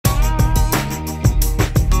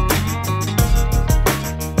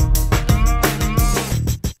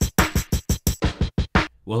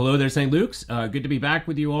Well, hello there, St. Luke's. Good to be back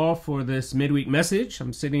with you all for this midweek message.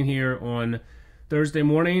 I'm sitting here on Thursday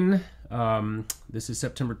morning. This is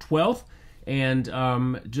September 12th, and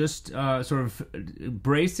just sort of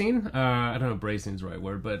bracing. I don't know if bracing is the right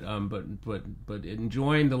word, but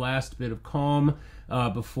enjoying the last bit of calm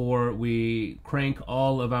before we crank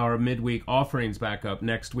all of our midweek offerings back up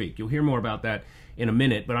next week. You'll hear more about that in a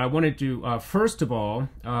minute, but I wanted to first of all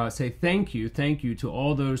say thank you to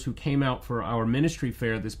all those who came out for our ministry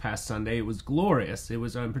fair this past Sunday. It was glorious. It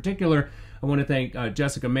was in particular, I want to thank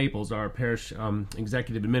Jessica Maples, our parish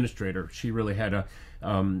executive administrator. She really had it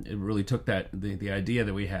really took the idea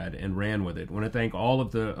that we had and ran with it. I want to thank all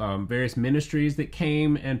of the various ministries that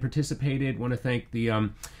came and participated. I want to thank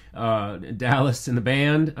the Dallas and the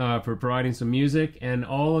band for providing some music, and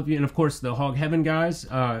all of you, and of course the Hog Heaven guys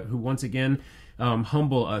who once again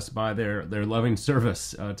humble us by their loving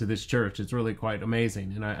service to this church. It's really quite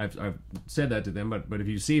amazing, and I've said that to them, but if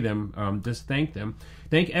you see them, just thank them.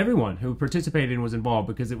 Thank everyone who participated and was involved,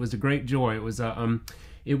 because it was a great joy.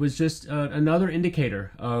 It was just another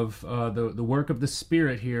indicator of the work of the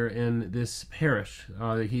Spirit here in this parish.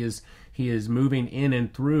 He is moving in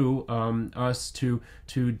and through us to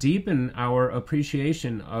deepen our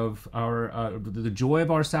appreciation of our the joy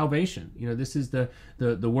of our salvation. You know, this is the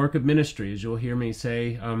work of ministry, as you'll hear me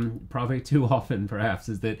say probably too often, perhaps,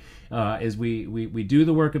 is that as we do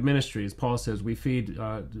the work of ministry, as Paul says, we feed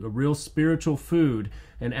a real spiritual food.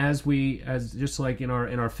 And as just like in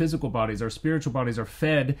our physical bodies, our spiritual bodies are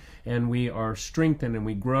fed, and we are strengthened, and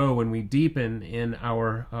we grow, and we deepen in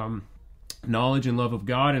our knowledge and love of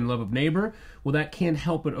God and love of neighbor, well, that can't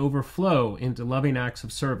help but overflow into loving acts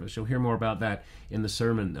of service. You'll hear more about that in the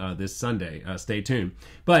sermon this Sunday. Stay tuned.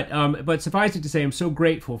 But suffice it to say, I'm so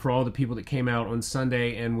grateful for all the people that came out on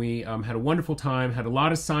Sunday, and we had a wonderful time, had a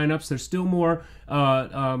lot of sign-ups. There's still more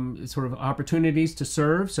sort of opportunities to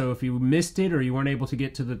serve, so if you missed it or you weren't able to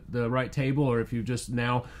get to the right table, or if you're just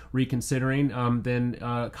now reconsidering, then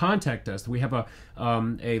contact us. We have a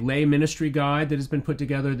lay ministry guide that has been put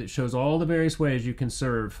together that shows all the various ways you can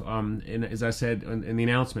serve, as I said in the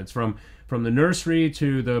announcements, from the nursery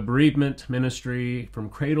to the bereavement ministry, from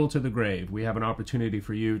cradle to the grave. We have an opportunity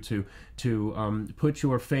for you to put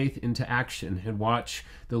your faith into action and watch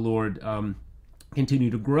the Lord continue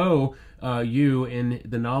to grow you in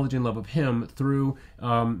the knowledge and love of Him through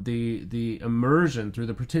the immersion, through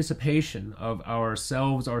the participation of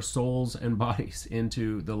ourselves, our souls, and bodies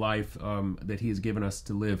into the life that He has given us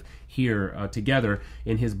to live here together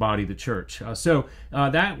in His body, the church. So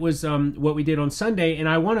that was what we did on Sunday, and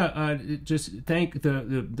I want to just thank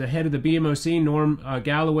the head of the BMOC, Norm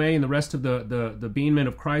Galloway, and the rest of the Beanmen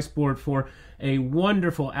of Christ board for a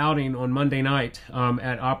wonderful outing on Monday night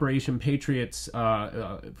at Operation Patriot's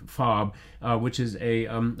FOB, which is a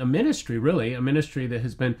ministry, really, a ministry that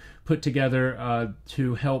has been put together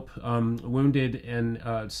to help wounded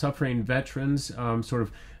and suffering veterans sort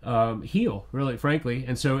of heal, really, frankly.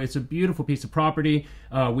 And so it's a beautiful piece of property.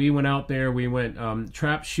 We went out there, we went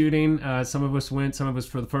trap shooting. Some of us went, some of us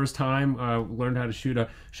for the first time, learned how to shoot a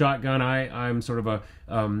shotgun. I'm sort of a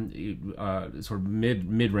sort of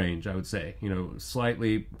mid-range, I would say,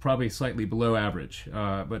 probably slightly below average,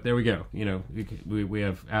 but there we go. We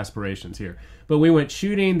have aspirations here. But we went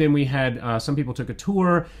shooting, then we had some people took a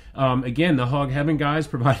tour. Again, the Hog Heaven guys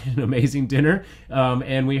provided an amazing dinner,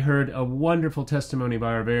 and we heard a wonderful testimony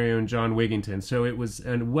by our very own John Wigington. So it was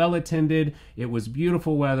well attended. It was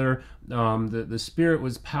beautiful weather. The Spirit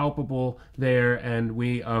was palpable there, and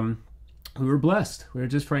we were blessed. We were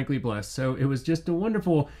just frankly blessed. So it was just a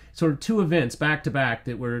wonderful sort of two events back to back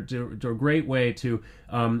that were a great way to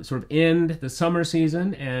sort of end the summer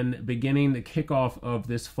season and beginning the kickoff of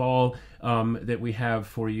this fall that we have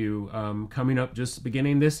for you coming up, just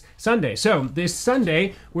beginning this Sunday. So this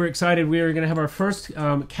Sunday, we're excited. We are going to have our first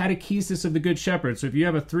catechesis of the Good Shepherd. So if you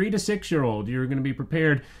have a 3 to 6 year old, you're going to be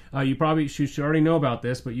prepared. You probably should already know about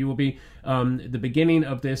this, but you will be the beginning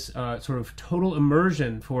of this sort of total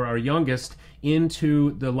immersion for our youngest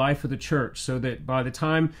into the life of the church, so that by the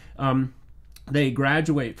time they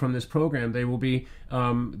graduate from this program, they will be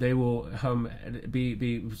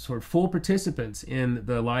sort of full participants in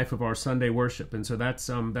the life of our Sunday worship, and so that's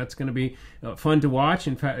going to be fun to watch.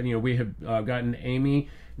 In fact, we have gotten Amy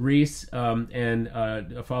Reese and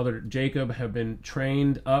Father Jacob have been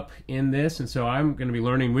trained up in this, and so I'm going to be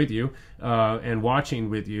learning with you and watching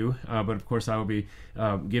with you. But of course, I will be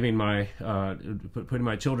putting my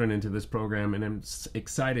children into this program, and I'm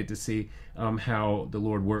excited to see how the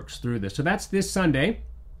Lord works through this. So that's this Sunday.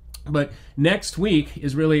 But next week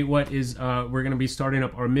is really what is we're going to be starting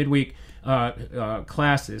up our midweek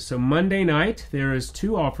classes. So Monday night there is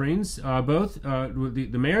 2 offerings. Both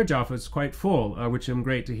the marriage alpha is quite full, which I'm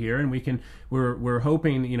great to hear, and we're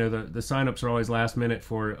hoping, the sign-ups are always last minute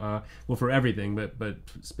for for everything, but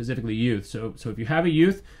specifically youth. So if you have a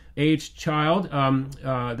youth aged child,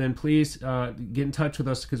 then please get in touch with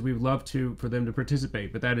us, because we would love for them to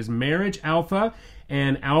participate. But that is Marriage Alpha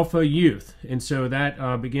and Alpha Youth, and so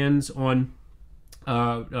that begins on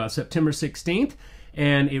September 16th,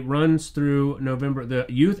 and it runs through November. The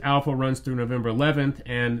Youth Alpha runs through November 11th,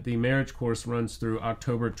 and the Marriage course runs through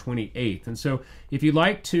October 28th. And so if you'd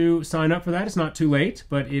like to sign up for that, it's not too late,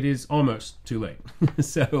 but it is almost too late.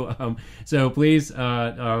 So please,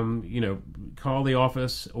 call the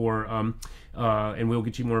office, or and we'll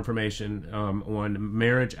get you more information on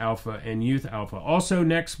Marriage Alpha and Youth Alpha. Also,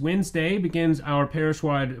 next Wednesday begins our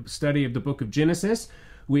parish-wide study of the book of Genesis.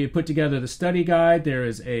 We have put together the study guide.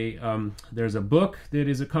 There's a book that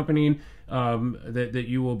is accompanying that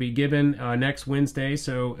you will be given next Wednesday.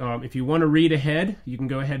 So if you want to read ahead, you can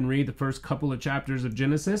go ahead and read the first couple of chapters of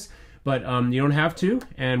Genesis, but you don't have to,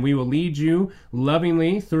 and we will lead you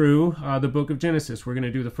lovingly through the book of Genesis. We're going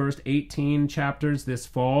to do the first 18 chapters this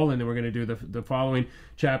fall, and then we're going to do the following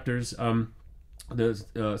chapters,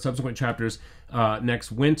 the subsequent chapters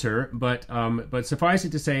next winter. But suffice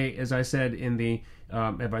it to say, as I said in the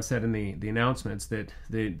announcements, that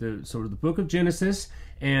the sort of the book of Genesis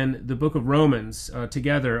and the book of Romans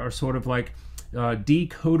together are sort of like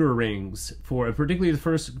decoder rings for particularly the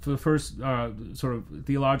first sort of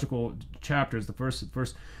theological chapters, the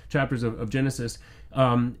first chapters of Genesis,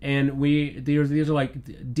 and these are like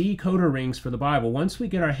decoder rings for the Bible. Once we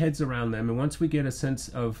get our heads around them, and once we get a sense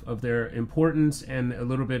of their importance and a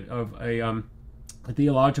little bit of a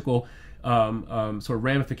theological sort of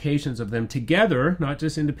ramifications of them together, not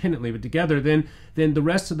just independently, but together, then the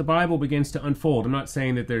rest of the Bible begins to unfold. I'm not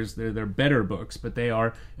saying that they're better books, but they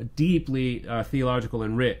are deeply theological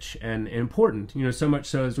and rich and important. So much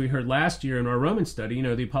so, as we heard last year in our Roman study,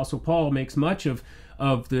 the Apostle Paul makes much of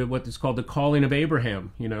what is called the calling of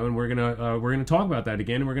Abraham, and we're gonna talk about that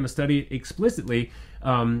again, and we're gonna study it explicitly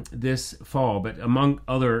this fall. But among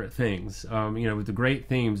other things, with the great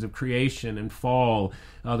themes of creation and fall,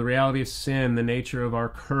 the reality of sin, the nature of our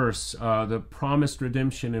curse, the promised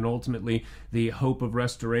redemption, and ultimately the hope of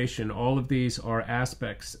restoration. All of these are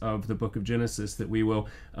aspects of the book of Genesis that we will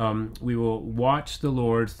watch the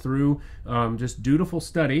Lord through just dutiful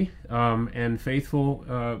study and faithful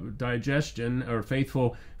digestion, or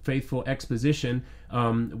faithful exposition.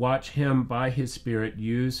 Watch him by his Spirit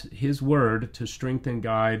use his word to strengthen,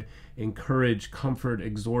 guide, encourage, comfort,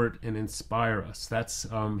 exhort, and inspire us. That's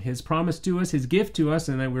his promise to us, his gift to us,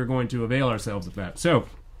 and then we're going to avail ourselves of that. So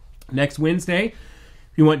next Wednesday,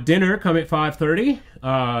 if you want dinner, come at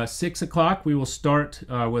 5:30. 6 o'clock, we will start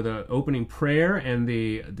with an opening prayer, and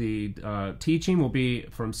the teaching will be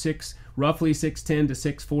from roughly 6:10 to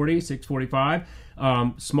 6:40, 6:45.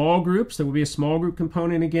 Small groups, there will be a small group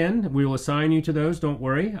component again. We will assign you to those, don't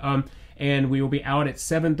worry. And we will be out at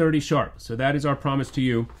 7:30 sharp. So that is our promise to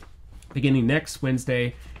you, beginning next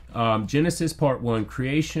Wednesday. Genesis Part 1,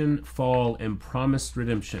 Creation, Fall, and Promised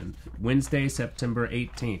Redemption. Wednesday, September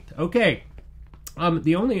 18th. Okay.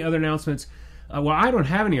 The only other announcements, I don't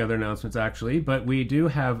have any other announcements actually, but we do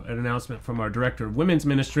have an announcement from our Director of Women's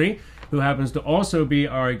Ministry, who happens to also be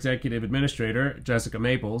our Executive Administrator, Jessica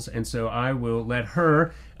Maples, and so I will let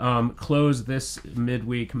her close this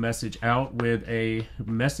midweek message out with a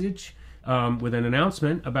message, with an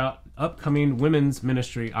announcement about upcoming women's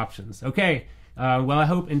ministry options. Okay. Well, I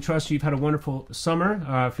hope and trust you've had a wonderful summer.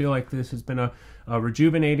 I feel like this has been a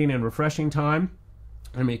rejuvenating and refreshing time.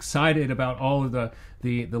 I'm excited about all of the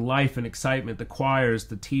life and excitement, the choirs,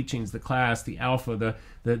 the teachings, the class, the alpha,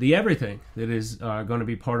 the everything that is going to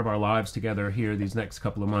be part of our lives together here these next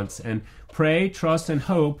couple of months. And pray, trust, and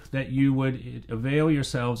hope that you would avail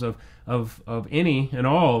yourselves of any and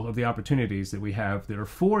all of the opportunities that we have that are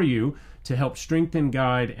for you to help strengthen,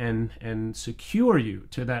 guide, and secure you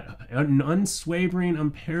to that unswavering,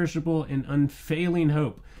 unperishable, and unfading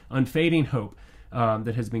hope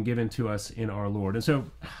that has been given to us in our Lord. And so,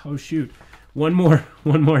 one more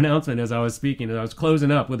announcement as I was speaking, as I was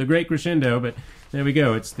closing up with a great crescendo, but there we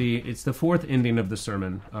go. It's the fourth ending of the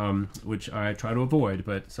sermon, which I try to avoid,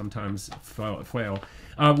 but sometimes fail.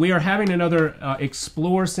 We are having another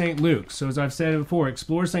Explore St. Luke's. So as I've said before,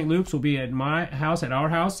 Explore St. Luke's will be at my house, at our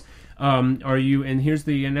house. And here's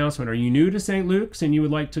the announcement. Are you new to St. Luke's and you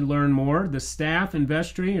would like to learn more? The staff and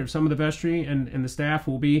vestry, or some of the vestry and the staff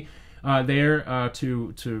will be there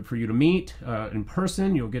for you to meet in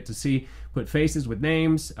person. You'll get to see put faces with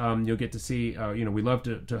names. You'll get to see, we love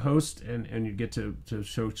to host, and you get to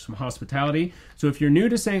show some hospitality. So if you're new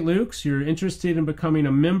to St. Luke's, you're interested in becoming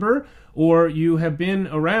a member, or you have been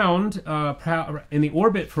around in the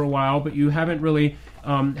orbit for a while, but you haven't really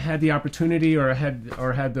had the opportunity or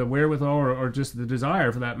had the wherewithal or just the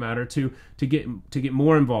desire, for that matter, to get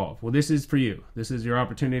more involved. Well, this is for you. This is your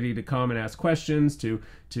opportunity to come and ask questions.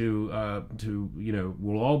 We'll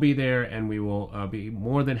all be there, and we will be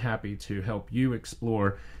more than happy to help you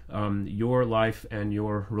explore your life and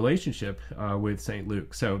your relationship with St.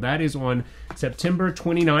 Luke. So that is on September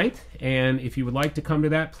 29th, and if you would like to come to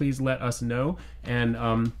that, please let us know. And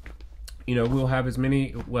we'll have as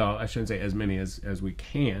many, well, I shouldn't say as many as we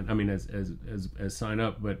can. I mean, as sign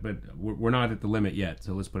up, but we're not at the limit yet,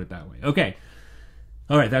 so let's put it that way. Okay.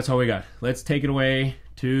 All right, that's all we got. Let's take it away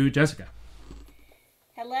to Jessica.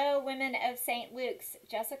 Hello, women of St. Luke's.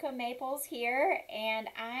 Jessica Maples here, and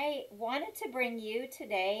I wanted to bring you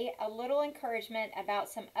today a little encouragement about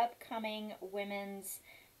some upcoming women's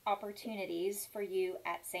opportunities for you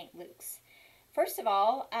at St. Luke's. First of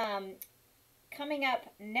all, coming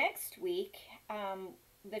up next week,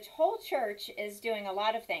 the whole church is doing a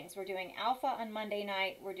lot of things. We're doing Alpha on Monday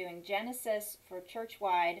night. We're doing Genesis for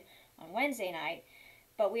church-wide on Wednesday night.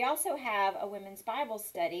 But we also have a women's Bible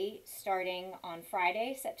study starting on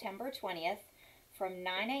Friday, September 20th from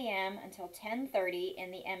 9 a.m. until 10:30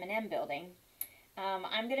 in the M&M building.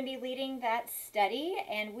 I'm going to be leading that study,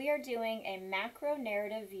 and we are doing a macro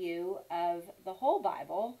narrative view of the whole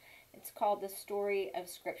Bible. It's called The Story of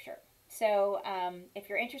Scripture. So if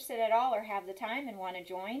you're interested at all or have the time and want to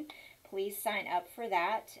join, please sign up for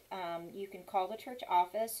that. You can call the church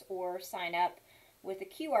office or sign up with a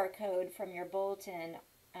QR code from your bulletin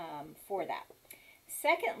for that.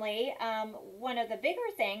 Secondly, one of the bigger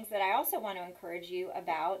things that I also want to encourage you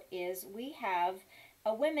about is we have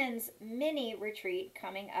a women's mini retreat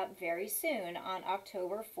coming up very soon on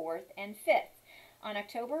October 4th and 5th. On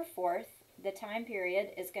October 4th, the time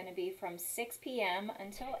period is going to be from 6 p.m.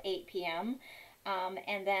 until 8 p.m.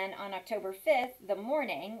 And then on October 5th, the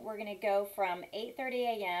morning, we're going to go from 8:30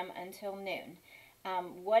 a.m. until noon.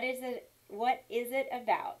 What is it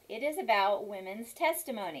about? It is about women's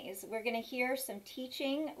testimonies. We're going to hear some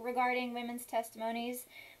teaching regarding women's testimonies.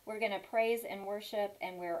 We're going to praise and worship,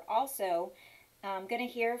 and we're also going to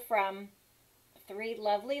hear from 3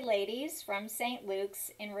 lovely ladies from St. Luke's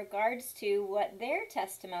in regards to what their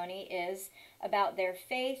testimony is about their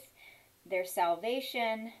faith, their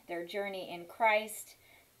salvation, their journey in Christ,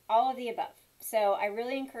 all of the above. So I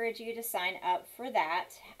really encourage you to sign up for that.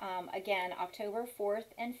 Again, October 4th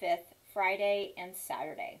and 5th, Friday and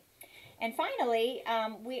Saturday. And finally,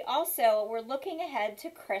 we're looking ahead to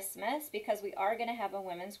Christmas because we are going to have a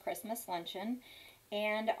women's Christmas luncheon.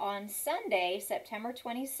 And on Sunday, September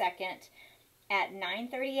 22nd at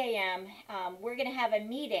 9:30 a.m., we're going to have a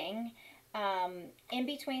meeting in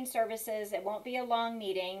between services. It won't be a long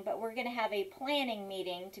meeting, but we're going to have a planning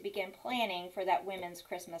meeting to begin planning for that women's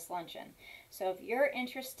Christmas luncheon. So if you're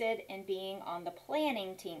interested in being on the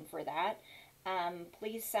planning team for that,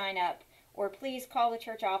 please sign up, or please call the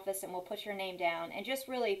church office and we'll put your name down, and just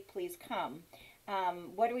really please come.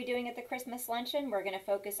 What are we doing at the Christmas luncheon? We're going to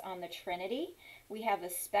focus on the Trinity. We have a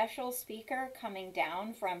special speaker coming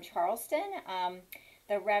down from Charleston,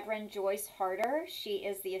 the Reverend Joyce Harder. She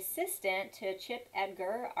is the assistant to Chip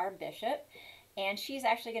Edgar, our bishop, and she's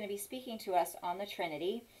actually going to be speaking to us on the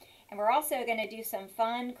Trinity. And we're also going to do some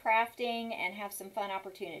fun crafting and have some fun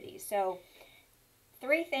opportunities. So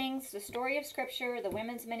 3 things: the story of Scripture, the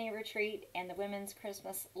women's mini retreat, and the women's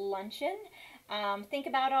Christmas luncheon. Think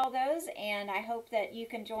about all those, and I hope that you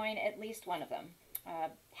can join at least one of them.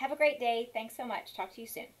 Have a great day. Thanks so much. Talk to you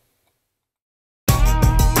soon.